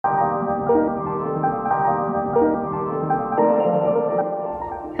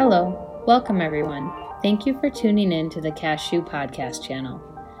Welcome, everyone. Thank you for tuning in to the Cashew Podcast channel.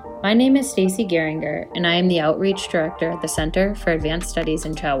 My name is Stacy Geringer, and I am the Outreach Director at the Center for Advanced Studies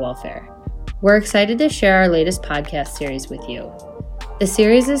in Child Welfare. We're excited to share our latest podcast series with you. The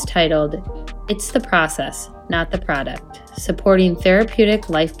series is titled, It's the Process, Not the Product, Supporting Therapeutic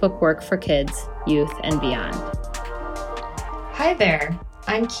Lifebook Work for Kids, Youth, and Beyond. Hi there.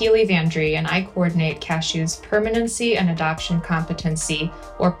 I'm Keely Vandry, and I coordinate Cashew's Permanency and Adoption Competency,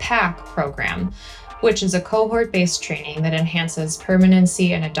 or PAC, program, which is a cohort-based training that enhances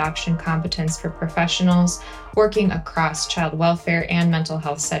permanency and adoption competence for professionals working across child welfare and mental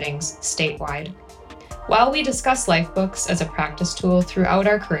health settings statewide. While we discuss lifebooks as a practice tool throughout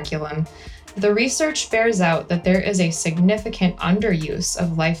our curriculum, the research bears out that there is a significant underuse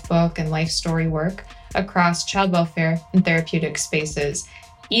of lifebook and life story work across child welfare and therapeutic spaces,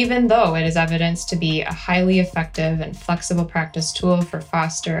 even though it is evidenced to be a highly effective and flexible practice tool for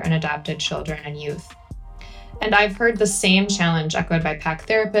foster and adopted children and youth. And I've heard the same challenge echoed by PAC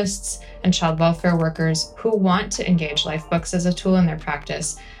therapists and child welfare workers who want to engage lifebooks as a tool in their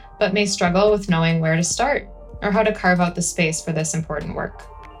practice, but may struggle with knowing where to start or how to carve out the space for this important work.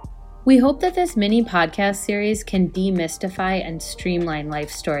 We hope that this mini podcast series can demystify and streamline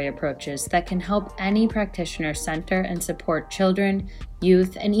life story approaches that can help any practitioner center and support children,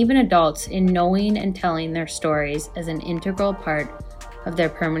 youth, and even adults in knowing and telling their stories as an integral part of their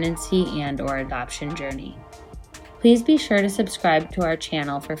permanency and/or adoption journey. Please be sure to subscribe to our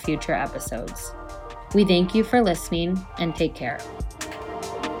channel for future episodes. We thank you for listening and take care.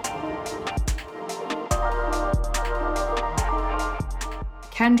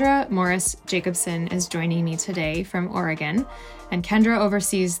 Kendra Morris Jacobson is joining me today from Oregon, and Kendra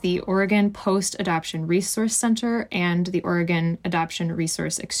oversees the Oregon Post-Adoption Resource Center and the Oregon Adoption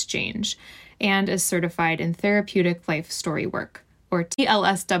Resource Exchange, and is certified in Therapeutic Life Story Work, or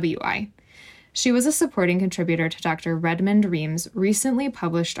TLSWI. She was a supporting contributor to Dr. Redmond Ream's recently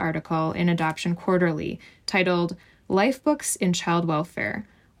published article in Adoption Quarterly titled Lifebooks in Child Welfare: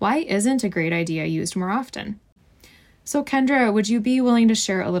 Why Isn't a Great Idea Used More Often? So Kendra, would you be willing to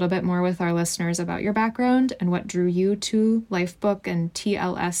share a little bit more with our listeners about your background and what drew you to Lifebook and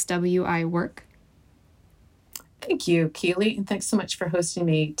TLSWI work? Thank you, Keely, and thanks so much for hosting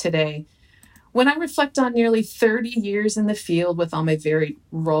me today. When I reflect on nearly 30 years in the field with all my varied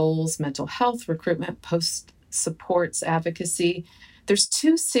roles, mental health, recruitment, post-supports, advocacy, there's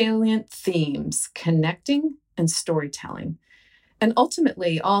two salient themes: connecting and storytelling. And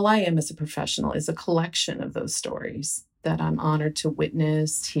ultimately, all I am as a professional is a collection of those stories that I'm honored to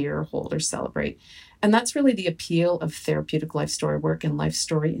witness, hear, hold, or celebrate. And that's really the appeal of therapeutic life story work and life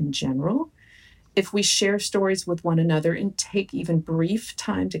story in general. If we share stories with one another and take even brief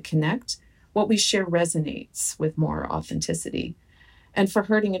time to connect, what we share resonates with more authenticity. And for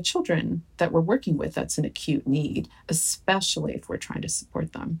hurting and children that we're working with, that's an acute need, especially if we're trying to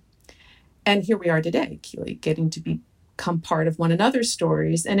support them. And here we are today, Keely, getting to become part of one another's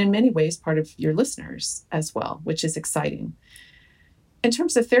stories, and in many ways part of your listeners as well, which is exciting. In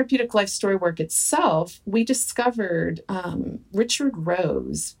terms of therapeutic life story work itself, we discovered Richard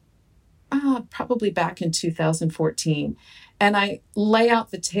Rose probably back in 2014, and I lay out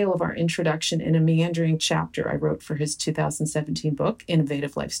the tale of our introduction in a meandering chapter I wrote for his 2017 book,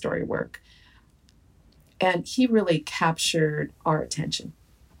 Innovative Life Story Work. And he really captured our attention.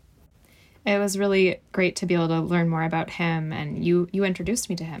 It was really great to be able to learn more about him, and you introduced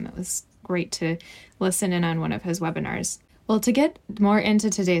me to him. It was great to listen in on one of his webinars. Well, to get more into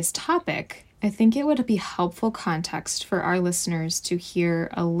today's topic, I think it would be helpful context for our listeners to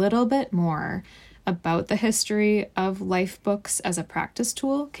hear a little bit more about the history of lifebooks as a practice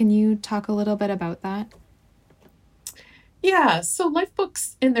tool. Can you talk a little bit about that? Yeah, so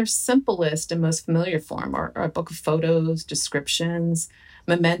lifebooks in their simplest and most familiar form are a book of photos, descriptions,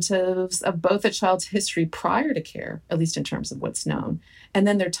 mementos of both a child's history prior to care, at least in terms of what's known, and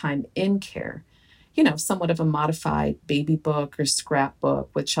then their time in care. Somewhat of a modified baby book or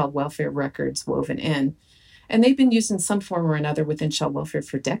scrapbook with child welfare records woven in. And they've been used in some form or another within child welfare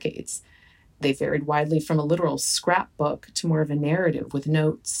for decades. They varied widely from a literal scrapbook to more of a narrative with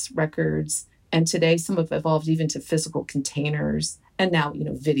notes, records, and today some have evolved even to physical containers and now,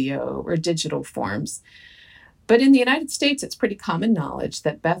 video or digital forms. But in the United States, it's pretty common knowledge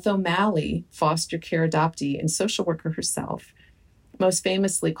that Beth O'Malley, foster care adoptee and social worker herself, most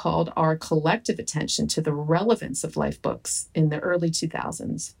famously called our collective attention to the relevance of lifebooks in the early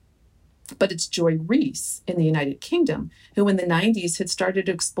 2000s. But it's Joy Reese in the United Kingdom, who in the 90s had started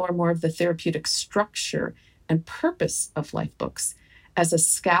to explore more of the therapeutic structure and purpose of lifebooks as a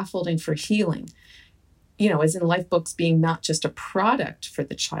scaffolding for healing, as in lifebooks being not just a product for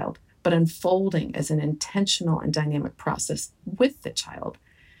the child, but unfolding as an intentional and dynamic process with the child.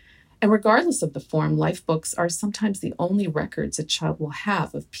 And regardless of the form, life books are sometimes the only records a child will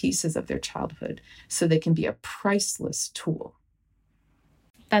have of pieces of their childhood, so they can be a priceless tool.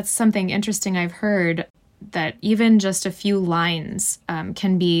 That's something interesting I've heard, that even just a few lines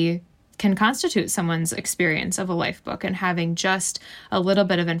can constitute someone's experience of a life book, and having just a little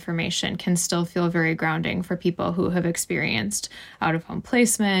bit of information can still feel very grounding for people who have experienced out-of-home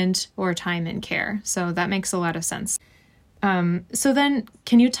placement or time in care. So that makes a lot of sense. So then,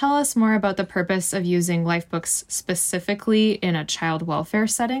 can you tell us more about the purpose of using life books specifically in a child welfare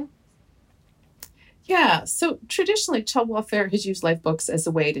setting? Yeah, so traditionally, child welfare has used life books as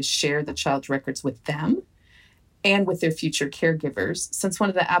a way to share the child's records with them and with their future caregivers, since one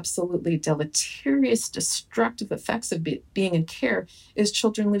of the absolutely deleterious, destructive effects of being in care is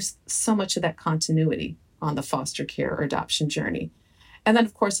children lose so much of that continuity on the foster care or adoption journey. And then,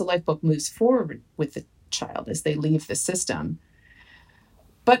 of course, a life book moves forward with the child as they leave the system.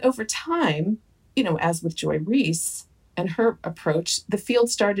 But over time, as with Joy Reese and her approach, the field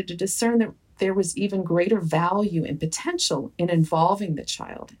started to discern that there was even greater value and potential in involving the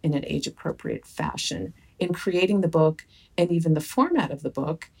child in an age-appropriate fashion, in creating the book and even the format of the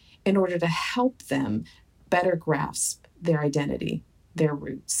book in order to help them better grasp their identity, their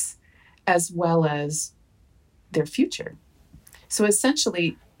roots, as well as their future. So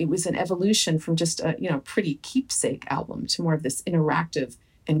essentially, it was an evolution from just a pretty keepsake album to more of this interactive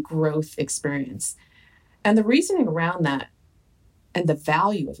and growth experience. And the reasoning around that and the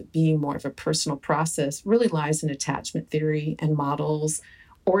value of it being more of a personal process really lies in attachment theory and models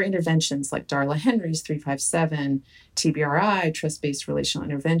or interventions like Darla Henry's 357, TBRI, trust-based relational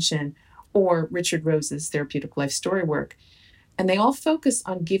intervention, or Richard Rose's therapeutic life story work. And they all focus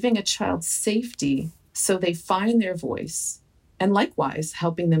on giving a child safety so they find their voice, and likewise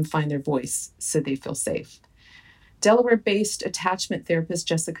helping them find their voice so they feel safe. Delaware-based attachment therapist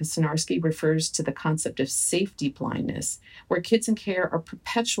Jessica Sinarski refers to the concept of safety blindness, where kids in care are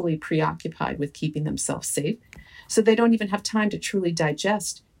perpetually preoccupied with keeping themselves safe, so they don't even have time to truly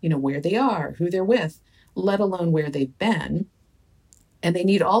digest, where they are, who they're with, let alone where they've been. And they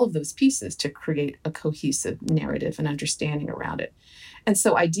need all of those pieces to create a cohesive narrative and understanding around it. And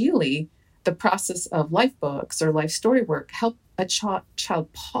so ideally, the process of life books or life story work help a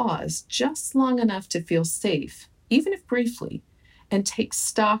child pause just long enough to feel safe, even if briefly, and take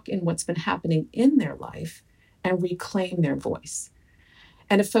stock in what's been happening in their life and reclaim their voice.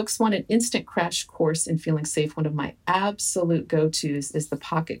 And if folks want an instant crash course in feeling safe, one of my absolute go-tos is the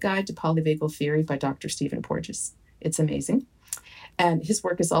Pocket Guide to Polyvagal Theory by Dr. Stephen Porges. It's amazing. And his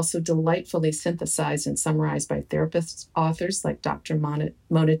work is also delightfully synthesized and summarized by therapist authors like Dr.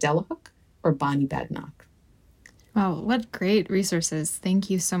 Mona Delahooke or Bonnie Badenoch. Wow, what great resources. Thank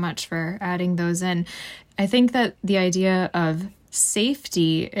you so much for adding those in. I think that the idea of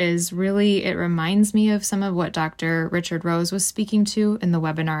safety is really, it reminds me of some of what Dr. Richard Rose was speaking to in the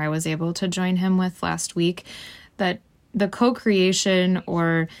webinar I was able to join him with last week, that the co-creation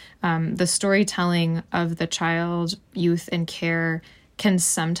or the storytelling of the child, youth, and care can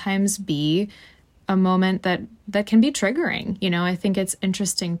sometimes be a moment that can be triggering. I think it's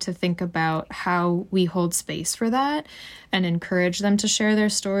interesting to think about how we hold space for that and encourage them to share their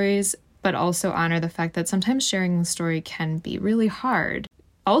stories, but also honor the fact that sometimes sharing the story can be really hard.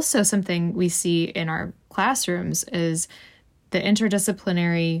 Also, something we see in our classrooms is the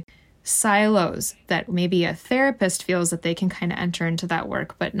interdisciplinary silos that maybe a therapist feels that they can kind of enter into that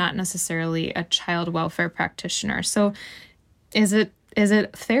work, but not necessarily a child welfare practitioner. So is it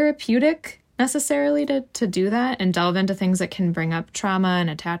therapeutic necessarily to do that and delve into things that can bring up trauma and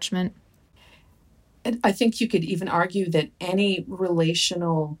attachment? And I think you could even argue that any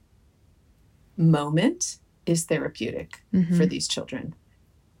relational moment is therapeutic for these children.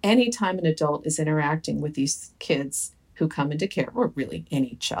 Anytime an adult is interacting with these kids who come into care, or really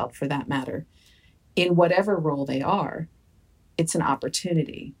any child for that matter, in whatever role they are, it's an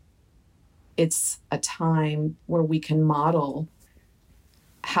opportunity. It's a time where we can model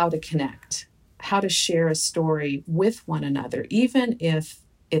how to connect, how to share a story with one another, even if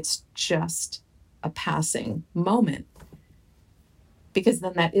it's just a passing moment, because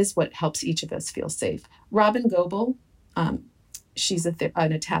then that is what helps each of us feel safe. Robin Goebel, she's an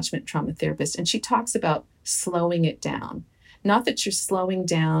attachment trauma therapist, and she talks about slowing it down. Not that you're slowing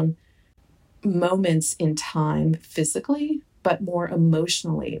down moments in time physically, but more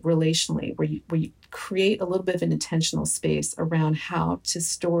emotionally, relationally, where you create a little bit of an intentional space around how to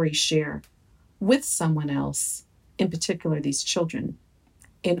story share with someone else, in particular these children,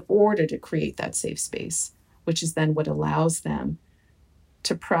 in order to create that safe space, which is then what allows them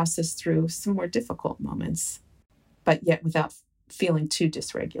to process through some more difficult moments, but yet without feeling too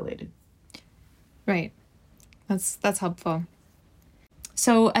dysregulated. Right. That's helpful.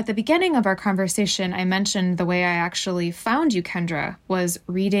 So at the beginning of our conversation, I mentioned the way I actually found you, Kendra, was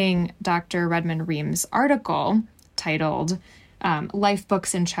reading Dr. Redmond Ream's article titled Life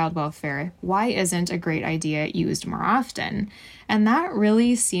Books in Child Welfare, Why Isn't a Great Idea Used More Often? And that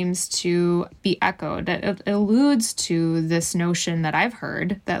really seems to be echoed. It alludes to this notion that I've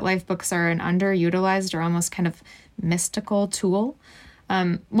heard that life books are an underutilized or almost kind of mystical tool.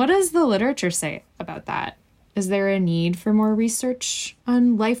 What does the literature say about that? Is there a need for more research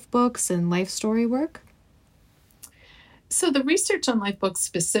on life books and life story work? So the research on life books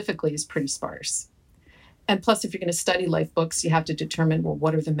specifically is pretty sparse. And plus, if you're going to study life books, you have to determine, well,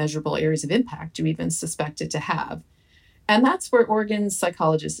 what are the measurable areas of impact you even suspect it to have? And that's where Oregon's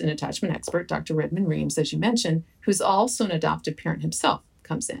psychologist and attachment expert, Dr. Redmond Reams, as you mentioned, who's also an adoptive parent himself,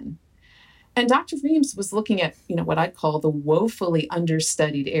 comes in. And Dr. Reams was looking at, what I'd call the woefully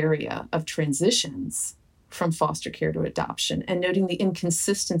understudied area of transitions from foster care to adoption, and noting the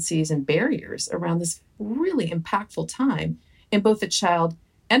inconsistencies and barriers around this really impactful time in both a child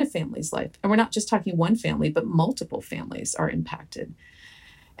and a family's life. And we're not just talking one family, but multiple families are impacted.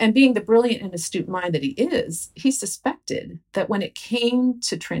 And being the brilliant and astute mind that he is, he suspected that when it came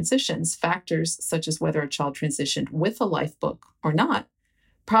to transitions, factors such as whether a child transitioned with a life book or not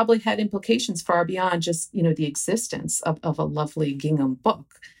probably had implications far beyond just, the existence of a lovely gingham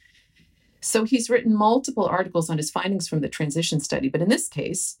book. So he's written multiple articles on his findings from the transition study. But in this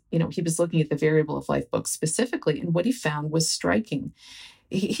case, he was looking at the variable of life books specifically, and what he found was striking.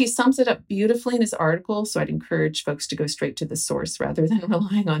 He sums it up beautifully in his article, so I'd encourage folks to go straight to the source rather than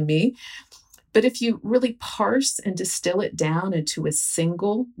relying on me. But if you really parse and distill it down into a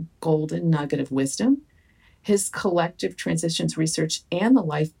single golden nugget of wisdom, his collective transitions research and the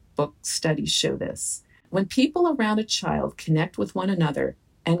life book studies show this. When people around a child connect with one another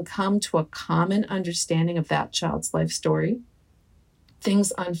and come to a common understanding of that child's life story,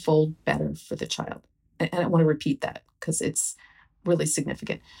 things unfold better for the child. And I want to repeat that because it's really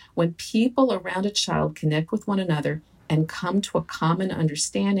significant. When people around a child connect with one another and come to a common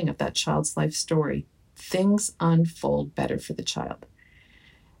understanding of that child's life story, things unfold better for the child.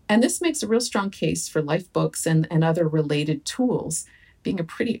 And this makes a real strong case for life books and other related tools being a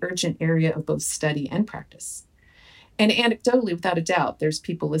pretty urgent area of both study and practice. And anecdotally, without a doubt, there's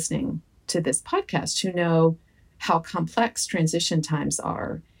people listening to this podcast who know how complex transition times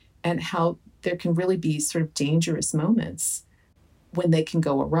are and how there can really be sort of dangerous moments when they can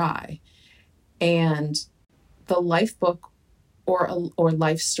go awry. And the life book or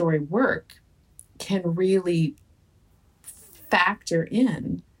life story work can really factor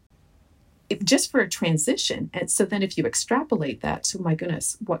in just for a transition. And so then if you extrapolate that to, my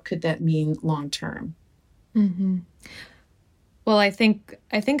goodness, what could that mean long term? Mm-hmm. Well, I think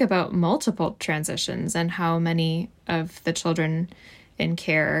about multiple transitions and how many of the children in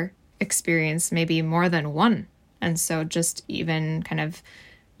care experience maybe more than one. And so just even kind of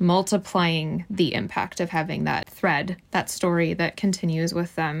multiplying the impact of having that thread, that story that continues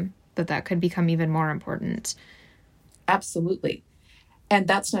with them, that could become even more important. Absolutely. And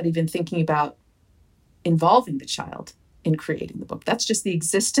that's not even thinking about involving the child in creating the book. That's just the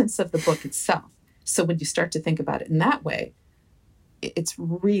existence of the book itself. So when you start to think about it in that way, it's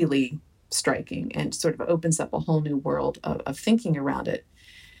really striking and sort of opens up a whole new world of thinking around it.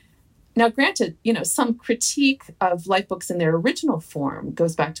 Now, granted, some critique of life books in their original form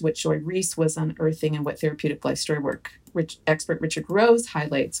goes back to what Joy Reese was unearthing and what therapeutic life story work expert Richard Rose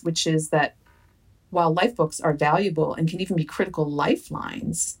highlights, which is that while life books are valuable and can even be critical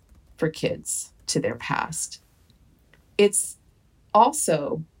lifelines for kids to their past, it's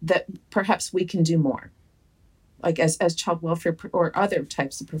also that perhaps we can do more. Like as child welfare or other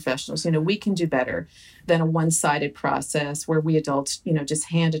types of professionals, we can do better than a one-sided process where we adults,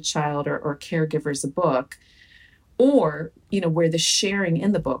 just hand a child or caregivers a book, or, where the sharing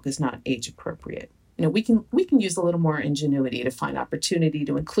in the book is not age appropriate. We can use a little more ingenuity to find opportunity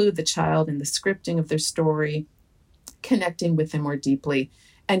to include the child in the scripting of their story, connecting with them more deeply,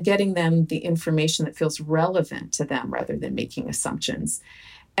 and getting them the information that feels relevant to them rather than making assumptions.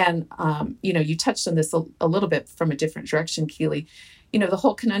 And, you touched on this a little bit from a different direction, Keely. The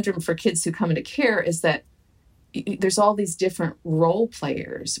whole conundrum for kids who come into care is that there's all these different role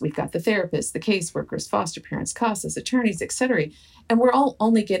players. We've got the therapists, the caseworkers, foster parents, CASAs, attorneys, et cetera. And we're all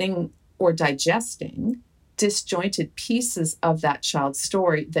only getting or digesting disjointed pieces of that child's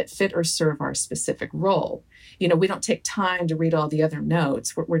story that fit or serve our specific role. We don't take time to read all the other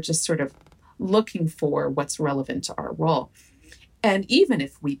notes. We're just sort of looking for what's relevant to our role. And even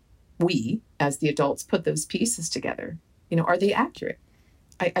if we as the adults put those pieces together, are they accurate?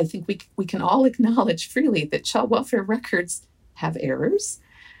 I think we can all acknowledge freely that child welfare records have errors,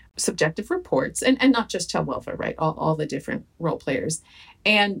 subjective reports, and not just child welfare, right? All the different role players.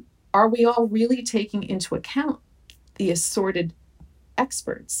 And are we all really taking into account the assorted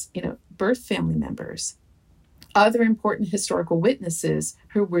experts, birth family members, other important historical witnesses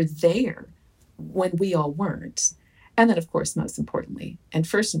who were there when we all weren't? And then, of course, most importantly, and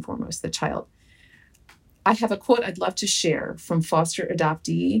first and foremost, the child. I have a quote I'd love to share from foster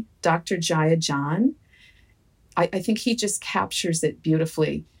adoptee, Dr. Jaya John. I think he just captures it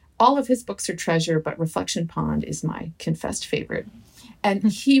beautifully. All of his books are treasure, but Reflection Pond is my confessed favorite. And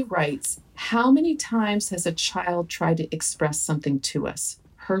he writes, how many times has a child tried to express something to us,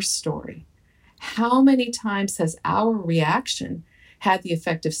 her story? How many times has our reaction had the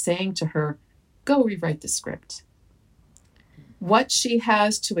effect of saying to her, go rewrite the script? What she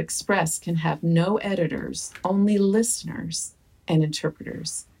has to express can have no editors, only listeners and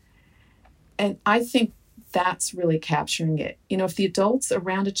interpreters. And I think that's really capturing it. If the adults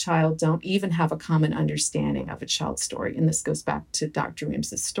around a child don't even have a common understanding of a child's story, and this goes back to Dr.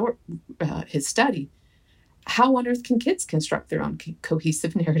 Reams's his study, how on earth can kids construct their own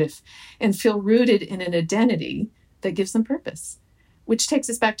cohesive narrative and feel rooted in an identity that gives them purpose? Which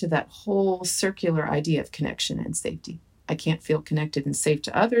takes us back to that whole circular idea of connection and safety. I can't feel connected and safe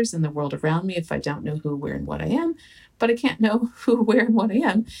to others in the world around me if I don't know who, where, and what I am. But I can't know who, where, and what I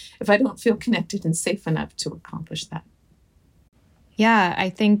am if I don't feel connected and safe enough to accomplish that. Yeah, I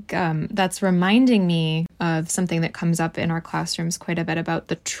think that's reminding me of something that comes up in our classrooms quite a bit about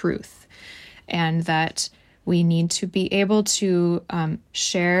the truth, and that we need to be able to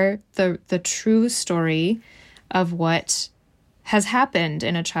share the true story of what has happened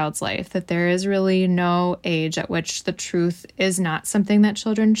in a child's life, that there is really no age at which the truth is not something that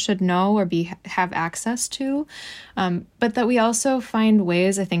children should know or have access to, but that we also find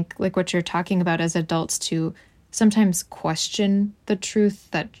ways, I think, like what you're talking about as adults, to sometimes question the truth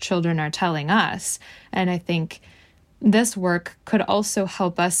that children are telling us. And I think this work could also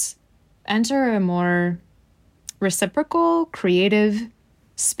help us enter a more reciprocal, creative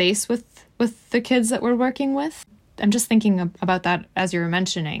space with the kids that we're working with. I'm just thinking about that as you were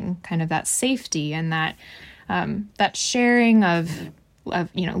mentioning, kind of that safety and that sharing of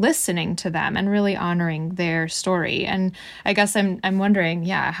listening to them and really honoring their story. And I guess I'm wondering,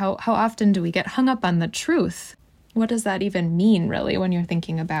 how often do we get hung up on the truth? What does that even mean, really, when you're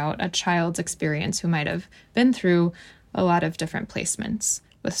thinking about a child's experience who might have been through a lot of different placements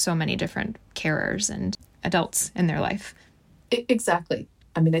with so many different carers and adults in their life? Exactly.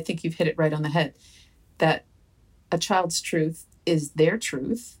 I mean, I think you've hit it right on the head, that a child's truth is their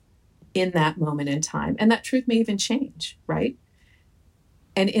truth in that moment in time. And that truth may even change, right?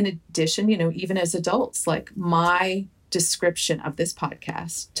 And in addition, even as adults, like my description of this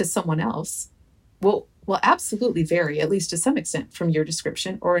podcast to someone else will absolutely vary, at least to some extent, from your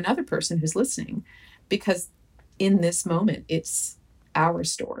description or another person who's listening. Because in this moment, it's our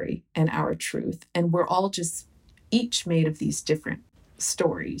story and our truth. And we're all just each made of these different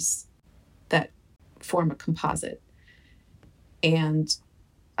stories that form a composite. And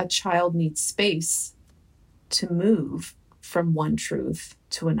a child needs space to move from one truth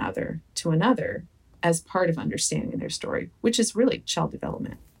to another as part of understanding their story, which is really child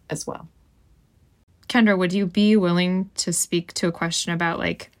development as well. Kendra, would you be willing to speak to a question about,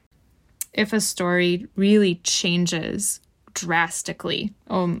 like, if a story really changes drastically,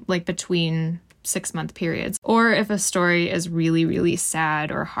 like between 6-month periods, or if a story is really, really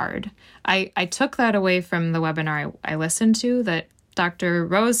sad or hard? I took that away from the webinar I listened to, that Dr.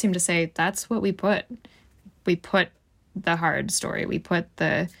 Rose seemed to say that's what we put. We put the hard story. We put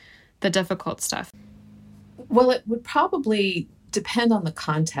the difficult stuff. Well, it would probably depend on the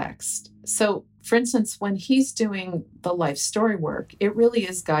context. So, for instance, when he's doing the life story work, it really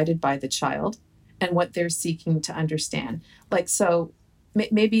is guided by the child and what they're seeking to understand. Like, so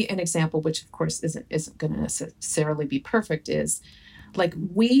maybe an example, which of course isn't going to necessarily be perfect, is like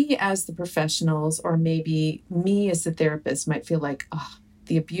we as the professionals, or maybe me as the therapist, might feel like,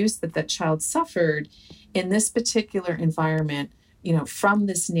 the abuse that child suffered in this particular environment, from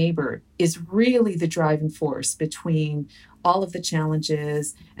this neighbor, is really the driving force between all of the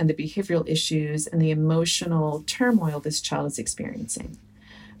challenges and the behavioral issues and the emotional turmoil this child is experiencing.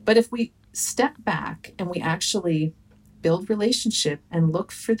 But if we step back and we actually build relationship and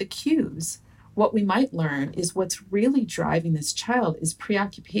look for the cues, what we might learn is what's really driving this child is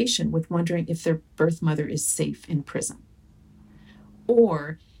preoccupation with wondering if their birth mother is safe in prison.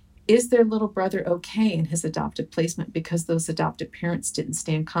 Or Is their little brother okay in his adoptive placement because those adoptive parents didn't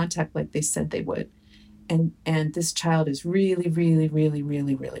stay in contact like they said they would? And this child is really, really, really,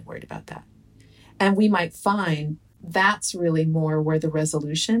 really, really worried about that. And we might find that's really more where the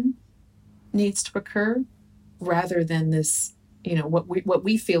resolution needs to occur rather than this, what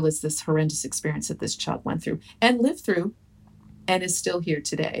we feel is this horrendous experience that this child went through and lived through and is still here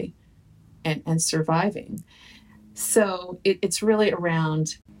today and surviving. So it's really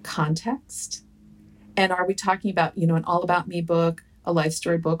around context. And are we talking about, an All About Me book, a life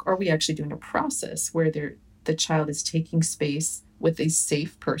story book, or are we actually doing a process where the child is taking space with a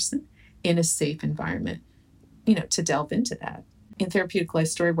safe person in a safe environment, to delve into that? In therapeutic life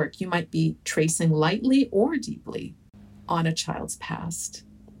story work, you might be tracing lightly or deeply on a child's past,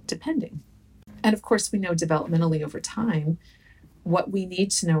 depending. And of course, we know developmentally over time, what we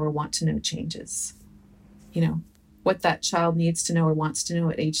need to know or want to know changes. What that child needs to know or wants to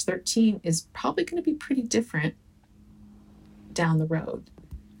know at age 13 is probably going to be pretty different down the road.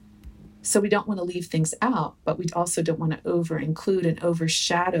 So we don't want to leave things out, but we also don't want to over-include and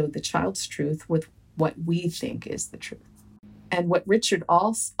overshadow the child's truth with what we think is the truth. And what Richard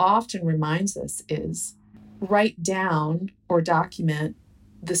often reminds us is write down or document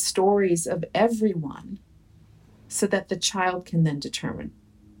the stories of everyone so that the child can then determine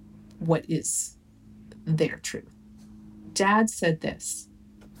what is their truth. Dad said this.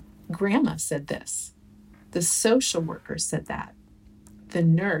 Grandma said this. The social worker said that. The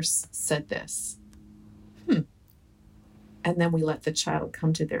nurse said this. And then we let the child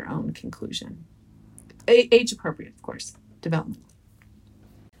come to their own conclusion. Age appropriate, of course, development.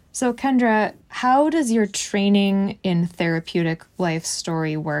 So Kendra, how does your training in therapeutic life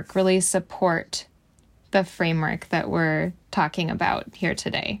story work really support the framework that we're talking about here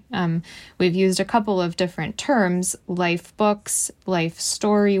today? We've used a couple of different terms, life books, life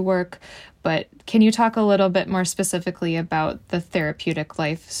story work, but can you talk a little bit more specifically about the therapeutic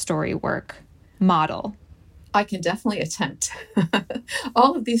life story work model? I can definitely attempt.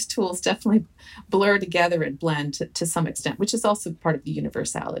 All of these tools definitely blur together and blend to some extent, which is also part of the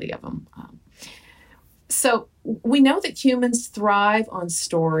universality of them. So we know that humans thrive on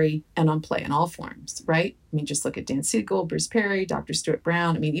story and on play in all forms, right? Just look at Dan Siegel, Bruce Perry, Dr. Stuart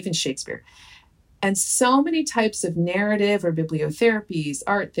Brown, even Shakespeare. And so many types of narrative or bibliotherapies,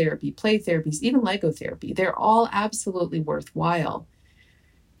 art therapy, play therapies, even Lego therapy, they're all absolutely worthwhile.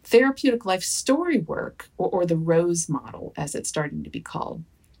 Therapeutic life story work, or the ROSE model, as it's starting to be called,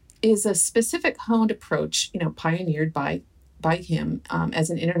 is a specific honed approach, pioneered by him as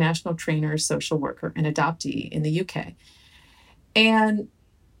an international trainer, social worker, and adoptee in the UK. And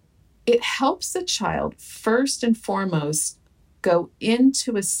it helps the child first and foremost go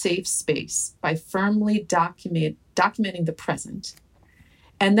into a safe space by firmly documenting the present,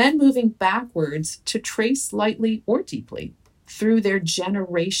 and then moving backwards to trace lightly or deeply through their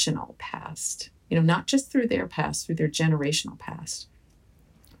generational past, not just through their past, through their generational past,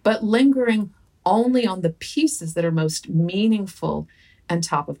 but lingering only on the pieces that are most meaningful and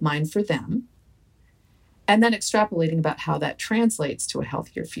top of mind for them, and then extrapolating about how that translates to a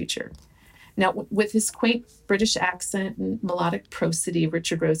healthier future. Now, with his quaint British accent and melodic prosody,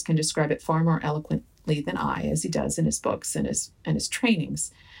 Richard Rose can describe it far more eloquently than I, as he does in his books and his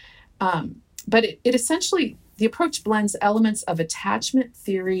trainings. But it essentially, the approach blends elements of attachment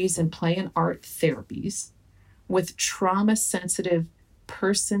theories and play and art therapies with trauma-sensitive,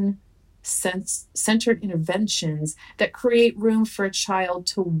 person-centered interventions that create room for a child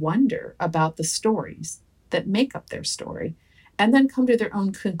to wonder about the stories that make up their story and then come to their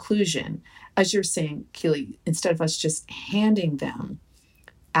own conclusion. As you're saying, Keely, instead of us just handing them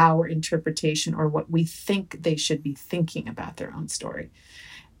our interpretation or what we think they should be thinking about their own story.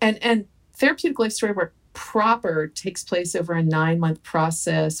 And therapeutic life story work proper takes place over a 9-month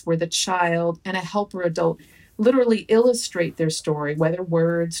process where the child and a helper adult literally illustrate their story, whether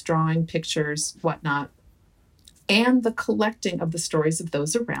words, drawing, pictures, whatnot, and the collecting of the stories of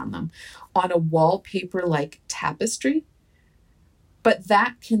those around them on a wallpaper-like tapestry. But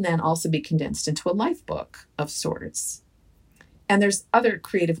that can then also be condensed into a life book of sorts. And there's other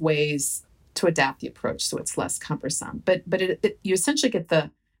creative ways to adapt the approach so it's less cumbersome. But you essentially get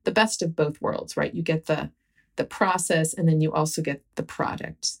the best of both worlds, right? You get the process, and then you also get the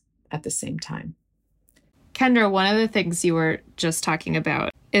product at the same time. Kendra, one of the things you were just talking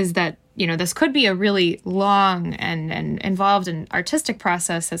about is that, this could be a really long and involved and artistic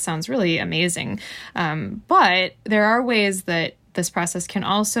process that sounds really amazing. But there are ways that this process can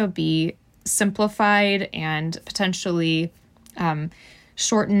also be simplified and potentially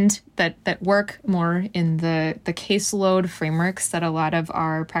shortened, that work more in the caseload frameworks that a lot of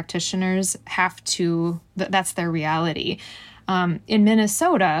our practitioners have to, that's their reality. In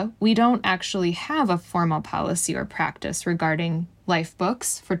Minnesota, we don't actually have a formal policy or practice regarding life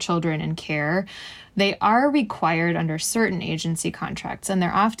books for children in care. They are required under certain agency contracts, and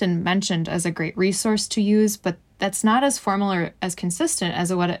they're often mentioned as a great resource to use, but that's not as formal or as consistent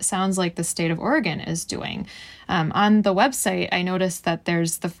as what it sounds like the state of Oregon is doing. On the website, I noticed that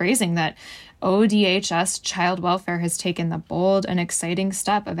there's the phrasing that ODHS Child Welfare has taken the bold and exciting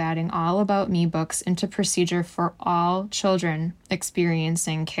step of adding All About Me books into procedure for all children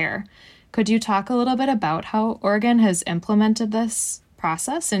experiencing care. Could you talk a little bit about how Oregon has implemented this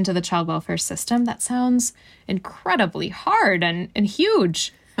process into the child welfare system? That sounds incredibly hard and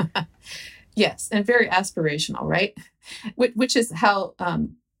huge. Yes, and very aspirational, right? Which is how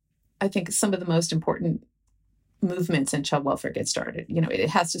I think some of the most important movements in child welfare get started. It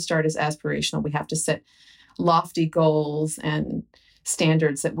has to start as aspirational. We have to set lofty goals and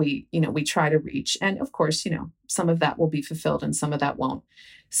standards that we try to reach. And of course, some of that will be fulfilled and some of that won't.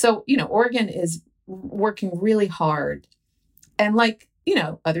 So, Oregon is working really hard. And like,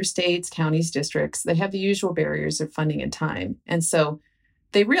 other states, counties, districts, they have the usual barriers of funding and time. And so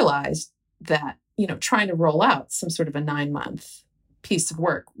they realized that, trying to roll out some sort of a 9-month piece of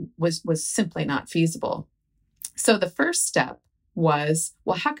work was simply not feasible. So the first step was,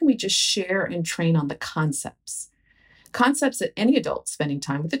 well, how can we just share and train on the concepts that any adult spending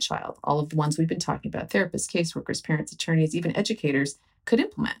time with a child, all of the ones we've been talking about, therapists, caseworkers, parents, attorneys, even educators, could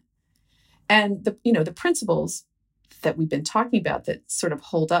implement. And the principles that we've been talking about that sort of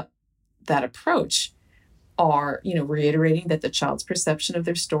hold up that approach are, reiterating that the child's perception of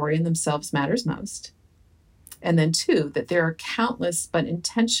their story and themselves matters most. And then 2, that there are countless but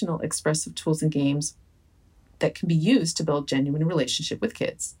intentional expressive tools and games that can be used to build genuine relationship with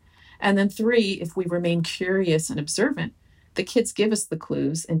kids. And then 3, if we remain curious and observant, the kids give us the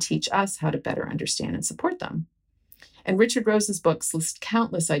clues and teach us how to better understand and support them. And Richard Rose's books list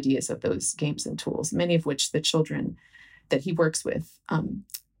countless ideas of those games and tools, many of which the children that he works with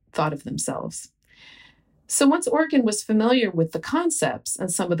thought of themselves. So once Oregon was familiar with the concepts and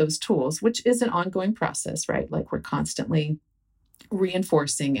some of those tools, which is an ongoing process, right? Like we're constantly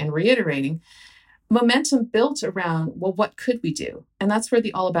reinforcing and reiterating, momentum built around, well, what could we do? And that's where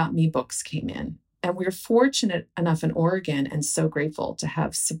the All About Me books came in. And we're fortunate enough in Oregon and so grateful to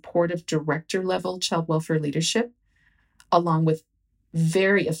have supportive director level child welfare leadership, along with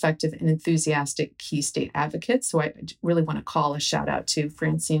very effective and enthusiastic key state advocates. So I really want to call a shout out to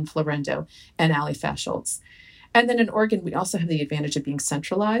Francine Florendo and Ali Faschholz. And then in Oregon, we also have the advantage of being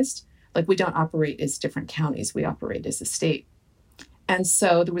centralized. Like we don't operate as different counties, we operate as a state. And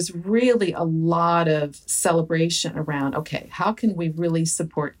so there was really a lot of celebration around, okay, how can we really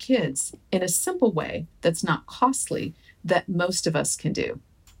support kids in a simple way that's not costly that most of us can do?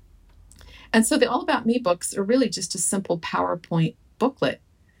 And so the All About Me books are really just a simple PowerPoint booklet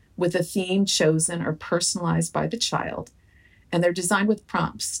with a theme chosen or personalized by the child. And they're designed with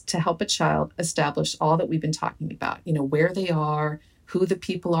prompts to help a child establish all that we've been talking about, where they are, who the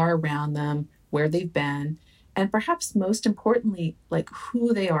people are around them, where they've been, and perhaps most importantly, like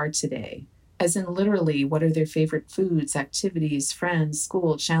who they are today, as in literally what are their favorite foods, activities, friends,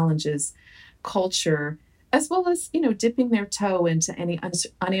 school, challenges, culture, as well as, dipping their toe into any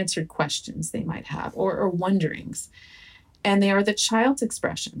unanswered questions they might have or wonderings. And they are the child's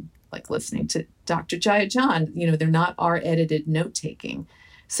expression, like listening to Dr. Jaya John, they're not our edited note-taking.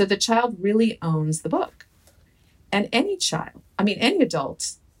 So the child really owns the book. And any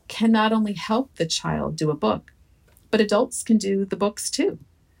adult can not only help the child do a book, but adults can do the books too.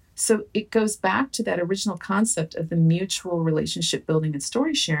 So it goes back to that original concept of the mutual relationship building and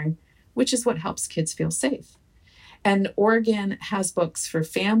story sharing, which is what helps kids feel safe. And Oregon has books for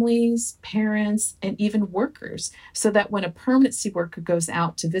families, parents, and even workers, so that when a permanency worker goes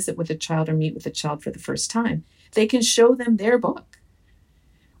out to visit with a child or meet with a child for the first time, they can show them their book,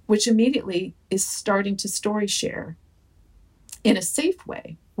 which immediately is starting to story share in a safe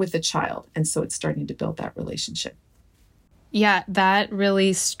way with the child. And so it's starting to build that relationship. Yeah, that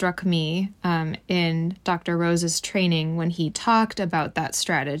really struck me in Dr. Rose's training when he talked about that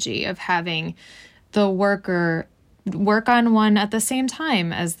strategy of having the worker work on one at the same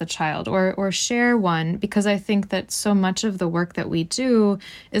time as the child or share one, because I think that so much of the work that we do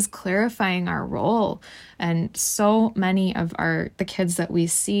is clarifying our role. And so many of the kids that we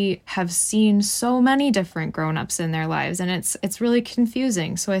see have seen so many different grown-ups in their lives, and it's really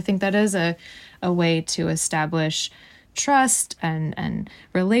confusing. So I think that is a way to establish trust and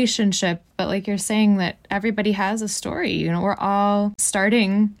relationship. But like you're saying, that everybody has a story. You know, we're all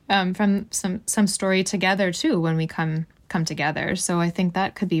starting from some story together too when we come together. So I think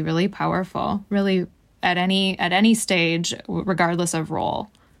that could be really powerful, really at any stage, regardless of role.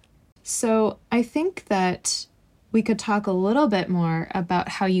 So I think that we could talk a little bit more about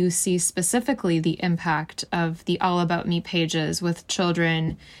how you see specifically the impact of the All About Me pages with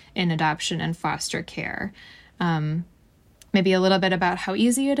children in adoption and foster care. Maybe a little bit about how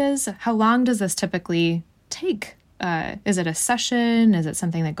easy it is. How long does this typically take? Is it a session? Is it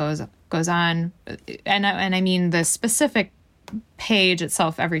something that goes on? And I mean the specific page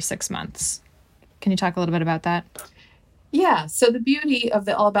itself every 6 months. Can you talk a little bit about that? Yeah. So the beauty of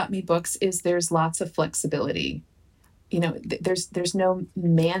the All About Me books is there's lots of flexibility. You know, there's no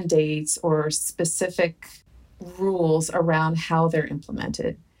mandates or specific rules around how they're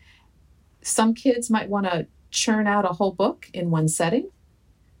implemented. Some kids might want to churn out a whole book in one setting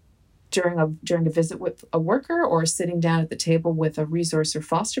during a visit with a worker or sitting down at the table with a resource or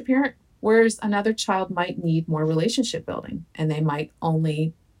foster parent, whereas another child might need more relationship building and they might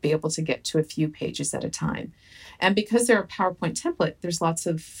only be able to get to a few pages at a time. And because they're a PowerPoint template, there's lots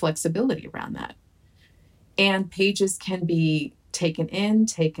of flexibility around that. And pages can be taken in,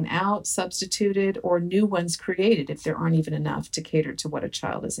 taken out, substituted, or new ones created if there aren't even enough to cater to what a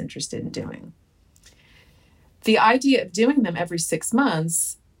child is interested in doing. The idea of doing them every 6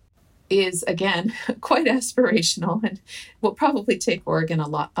 months is, again, quite aspirational and will probably take Oregon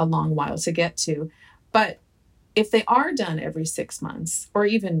a long while to get to. But if they are done every 6 months or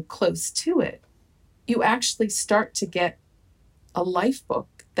even close to it, you actually start to get a life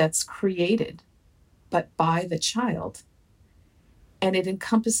book that's created, but by the child. And it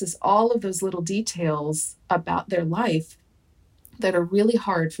encompasses all of those little details about their life that are really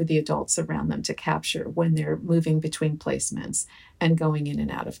hard for the adults around them to capture when they're moving between placements and going in and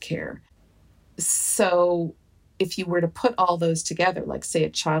out of care. So if you were to put all those together, like say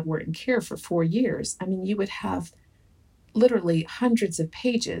a child were in care for 4 years, I mean, you would have literally hundreds of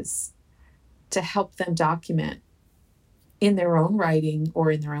pages to help them document in their own writing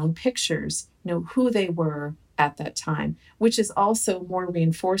or in their own pictures, you know, who they were at that time, which is also more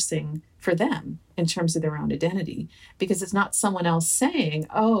reinforcing for them in terms of their own identity, because it's not someone else saying,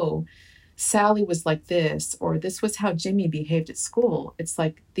 oh, Sally was like this, or this was how Jimmy behaved at school. It's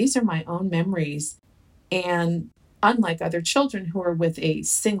like, these are my own memories. And unlike other children who are with a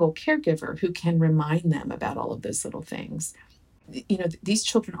single caregiver who can remind them about all of those little things, you know, these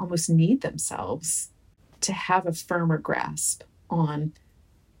children almost need themselves to have a firmer grasp on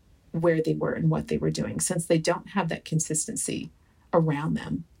where they were and what they were doing, since they don't have that consistency around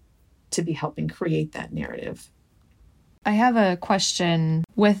them to be helping create that narrative. I have a question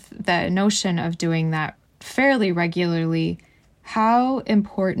with the notion of doing that fairly regularly. How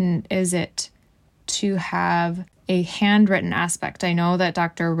important is it to have a handwritten aspect? I know that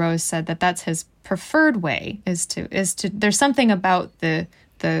Dr. Rose said that that's his preferred way, is to there's something about the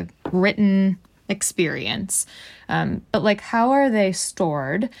written experience. But like, how are they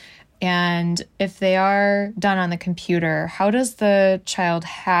stored? And if they are done on the computer, how does the child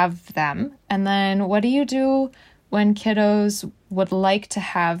have them? And then what do you do when kiddos would like to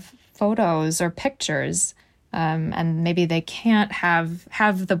have photos or pictures, and maybe they can't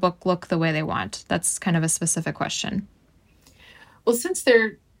have the book look the way they want? That's kind of a specific question. Well, since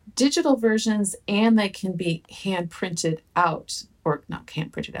they're digital versions and they can be hand printed out, or not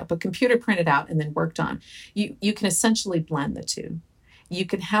hand printed out, but computer printed out and then worked on, you can essentially blend the two. You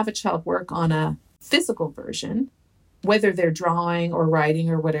can have a child work on a physical version, whether they're drawing or writing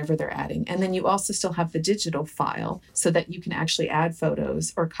or whatever they're adding. And then you also still have the digital file so that you can actually add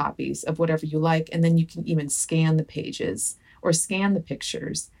photos or copies of whatever you like. And then you can even scan the pages or scan the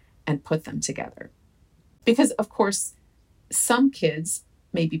pictures and put them together. Because, of course, some kids,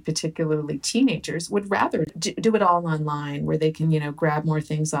 maybe particularly teenagers, would rather do it all online where they can, you know, grab more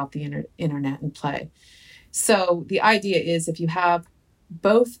things off the internet and play. So the idea is, if you have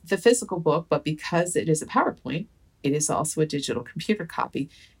both the physical book, but because it is a PowerPoint, it is also a digital computer copy,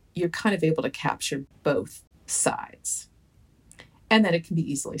 you're kind of able to capture both sides. And then it can be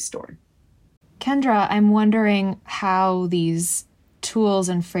easily stored. Kendra, I'm wondering how these tools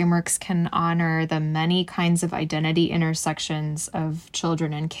and frameworks can honor the many kinds of identity intersections of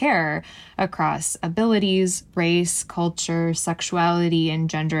children in care across abilities, race, culture, sexuality, and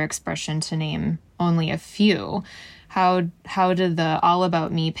gender expression, to name only a few. How did the All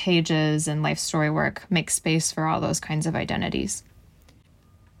About Me pages and life story work make space for all those kinds of identities?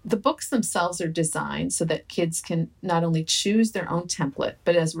 The books themselves are designed so that kids can not only choose their own template,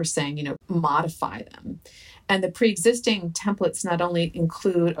 but as we're saying, modify them. And the pre-existing templates not only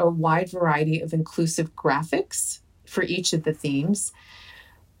include a wide variety of inclusive graphics for each of the themes,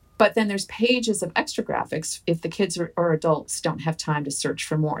 but then there's pages of extra graphics if the kids or adults don't have time to search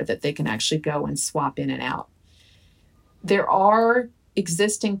for more, that they can actually go and swap in and out. There are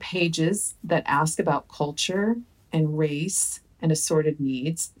existing pages that ask about culture and race and assorted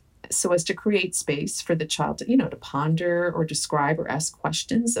needs, so as to create space for the child to, to ponder or describe or ask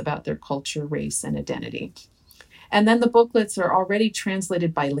questions about their culture, race, and identity. And then the booklets are already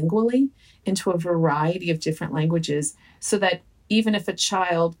translated bilingually into a variety of different languages, so that even if a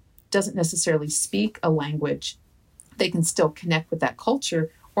child doesn't necessarily speak a language, they can still connect with that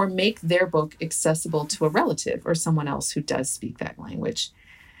culture or make their book accessible to a relative or someone else who does speak that language.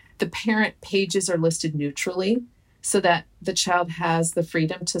 The parent pages are listed neutrally, so that the child has the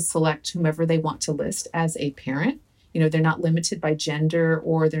freedom to select whomever they want to list as a parent. They're not limited by gender,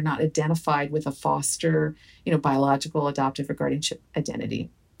 or they're not identified with a foster, biological, adoptive, or guardianship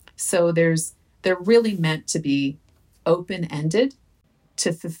identity. So they're really meant to be open-ended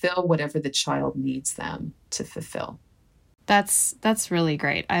to fulfill whatever the child needs them to fulfill. That's really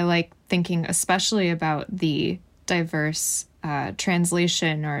great. I like thinking especially about the diverse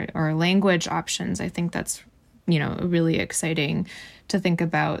translation or language options. I think that's really exciting to think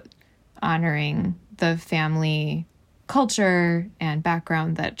about, honoring the family culture and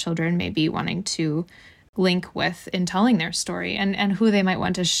background that children may be wanting to link with in telling their story, and who they might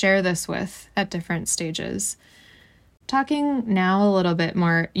want to share this with at different stages. Talking now a little bit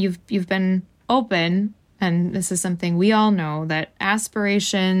more, you've been open, and this is something we all know, that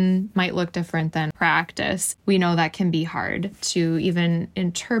aspiration might look different than practice. We know that can be hard to even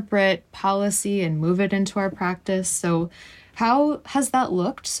interpret policy and move it into our practice. So how has that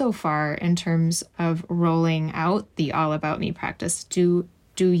looked so far in terms of rolling out the All About Me practice? Do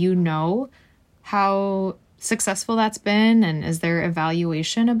you know how successful that's been? And is there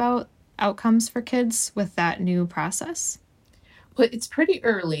evaluation about outcomes for kids with that new process? Well, it's pretty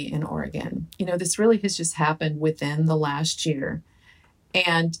early in Oregon. This really has just happened within the last year.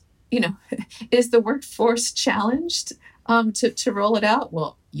 And, is the workforce challenged to roll it out?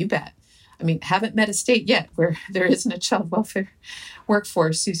 Well, you bet. Haven't met a state yet where there isn't a child welfare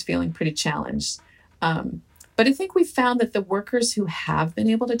workforce who's feeling pretty challenged. But I think we found that the workers who have been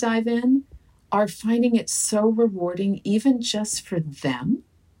able to dive in are finding it so rewarding, even just for them.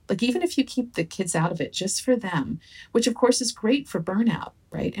 Like, even if you keep the kids out of it, just for them, which of course is great for burnout,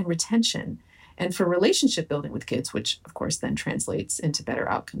 right? And retention, and for relationship building with kids, which of course then translates into better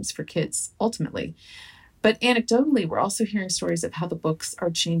outcomes for kids ultimately. But anecdotally, we're also hearing stories of how the books are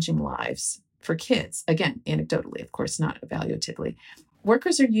changing lives for kids. Again, anecdotally, of course, not evaluatively.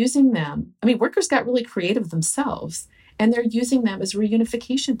 Workers are using them. Workers got really creative themselves, and they're using them as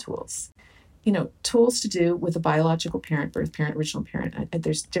reunification tools. Tools to do with a biological parent, birth parent, original parent.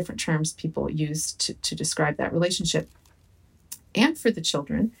 There's different terms people use to describe that relationship. And for the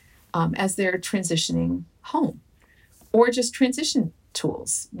children as they're transitioning home, or just transition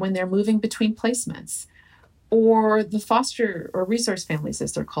tools when they're moving between placements, or the foster or resource families,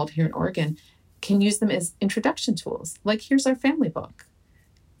 as they're called here in Oregon, can use them as introduction tools. Like, here's our family book.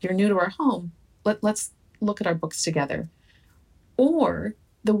 You're new to our home. Let's look at our books together. Or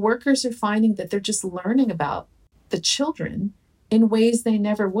the workers are finding that they're just learning about the children in ways they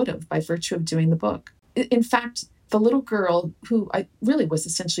never would have by virtue of doing the book. In fact, the little girl who really was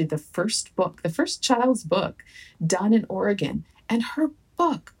essentially the first child's book done in Oregon, and her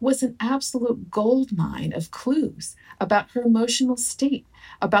book was an absolute goldmine of clues about her emotional state,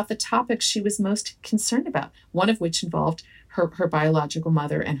 about the topics she was most concerned about, one of which involved her biological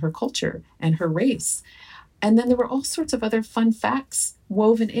mother and her culture and her race. And then there were all sorts of other fun facts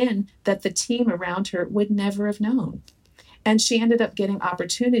woven in that the team around her would never have known. And she ended up getting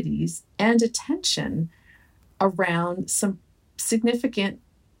opportunities and attention around some significant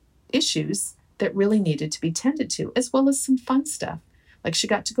issues that really needed to be tended to, as well as some fun stuff. Like, she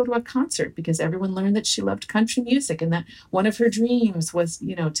got to go to a concert because everyone learned that she loved country music, and that one of her dreams was,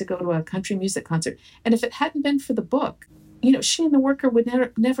 to go to a country music concert. And if it hadn't been for the book, she and the worker would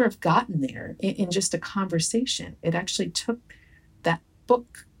never have gotten there in just a conversation. It actually took that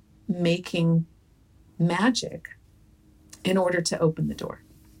book making magic in order to open the door.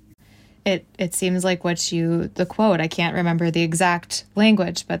 It seems like the quote, I can't remember the exact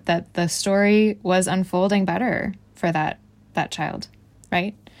language, but that the story was unfolding better for that child,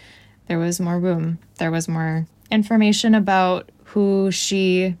 right? There was more room. There was more information about who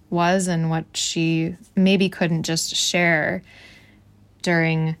she was and what she maybe couldn't just share.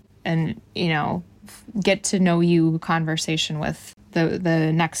 during an, get to know you conversation with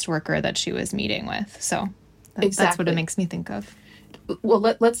the next worker that she was meeting with. So that's what it makes me think of. Well,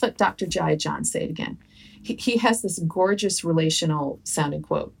 let's let Dr. Jaya John say it again. He has this gorgeous relational sounding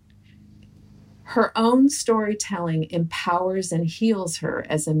quote. Her own storytelling empowers and heals her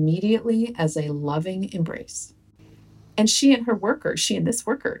as immediately as a loving embrace. And she and this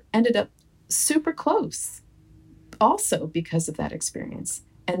worker, ended up super close also because of that experience.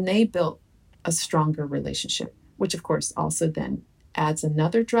 And they built a stronger relationship, which of course also then adds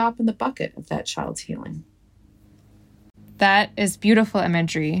another drop in the bucket of that child's healing. That is beautiful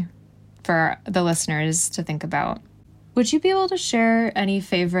imagery for the listeners to think about. Would you be able to share any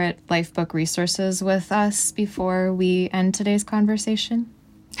favorite Lifebook resources with us before we end today's conversation?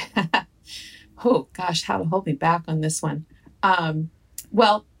 Oh gosh, how to hold me back on this one.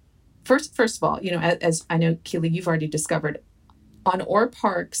 Well, first of all, as I know, Keely, you've already discovered, on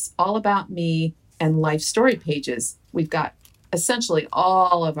ORPARK's All About Me and Life Story pages, we've got essentially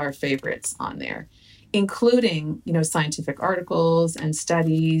all of our favorites on there, including, scientific articles and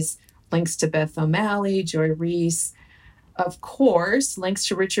studies, links to Beth O'Malley, Joy Reese, of course, links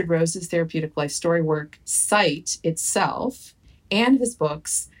to Richard Rose's Therapeutic Life Story Work site itself and his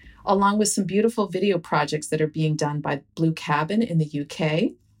books, along with some beautiful video projects that are being done by Blue Cabin in the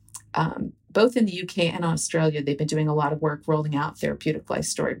UK. Both in the UK and Australia, they've been doing a lot of work rolling out Therapeutic Life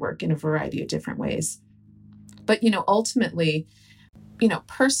Story Work in a variety of different ways. But, ultimately,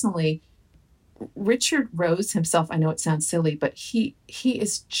 personally, Richard Rose himself, I know it sounds silly, but he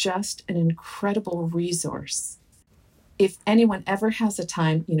is just an incredible resource. If anyone ever has a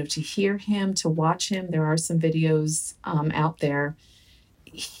time, to hear him, to watch him, there are some videos out there.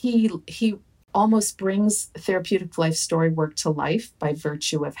 He almost brings Therapeutic Life Story Work to life by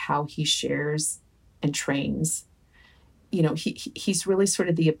virtue of how he shares and trains. He's really sort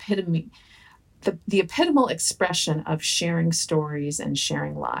of the epitome, the epitomal expression of sharing stories and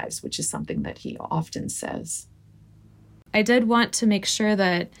sharing lives, which is something that he often says. I did want to make sure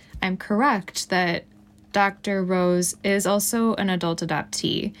that I'm correct that Dr. Rose is also an adult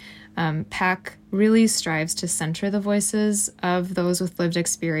adoptee. PAC really strives to center the voices of those with lived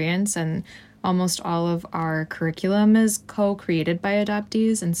experience, and almost all of our curriculum is co-created by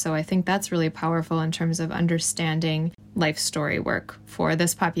adoptees. And so I think that's really powerful in terms of understanding life story work for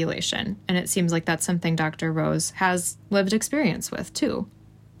this population. And it seems like that's something Dr. Rose has lived experience with too.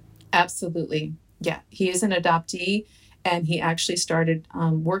 Absolutely. Yeah, he is an adoptee, and he actually started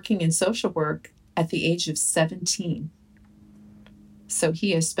working in social work at the age of 17. So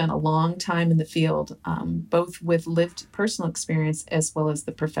he has spent a long time in the field, both with lived personal experience as well as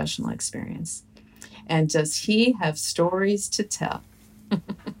the professional experience. And does he have stories to tell?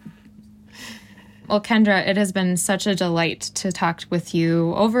 Well, Kendra, it has been such a delight to talk with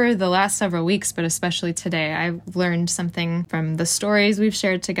you over the last several weeks, but especially today. I've learned something from the stories we've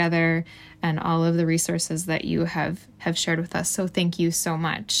shared together and all of the resources that you have shared with us. So thank you so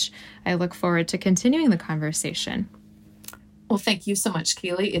much. I look forward to continuing the conversation. Well, thank you so much,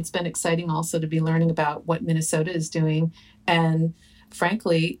 Keely. It's been exciting also to be learning about what Minnesota is doing. And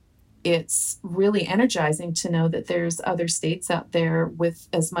frankly, it's really energizing to know that there's other states out there with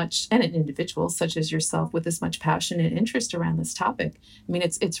as much, and individuals such as yourself, with as much passion and interest around this topic. I mean,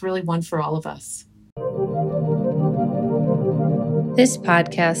 it's really one for all of us. This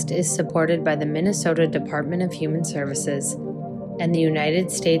podcast is supported by the Minnesota Department of Human Services and the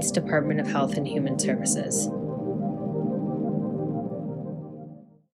United States Department of Health and Human Services.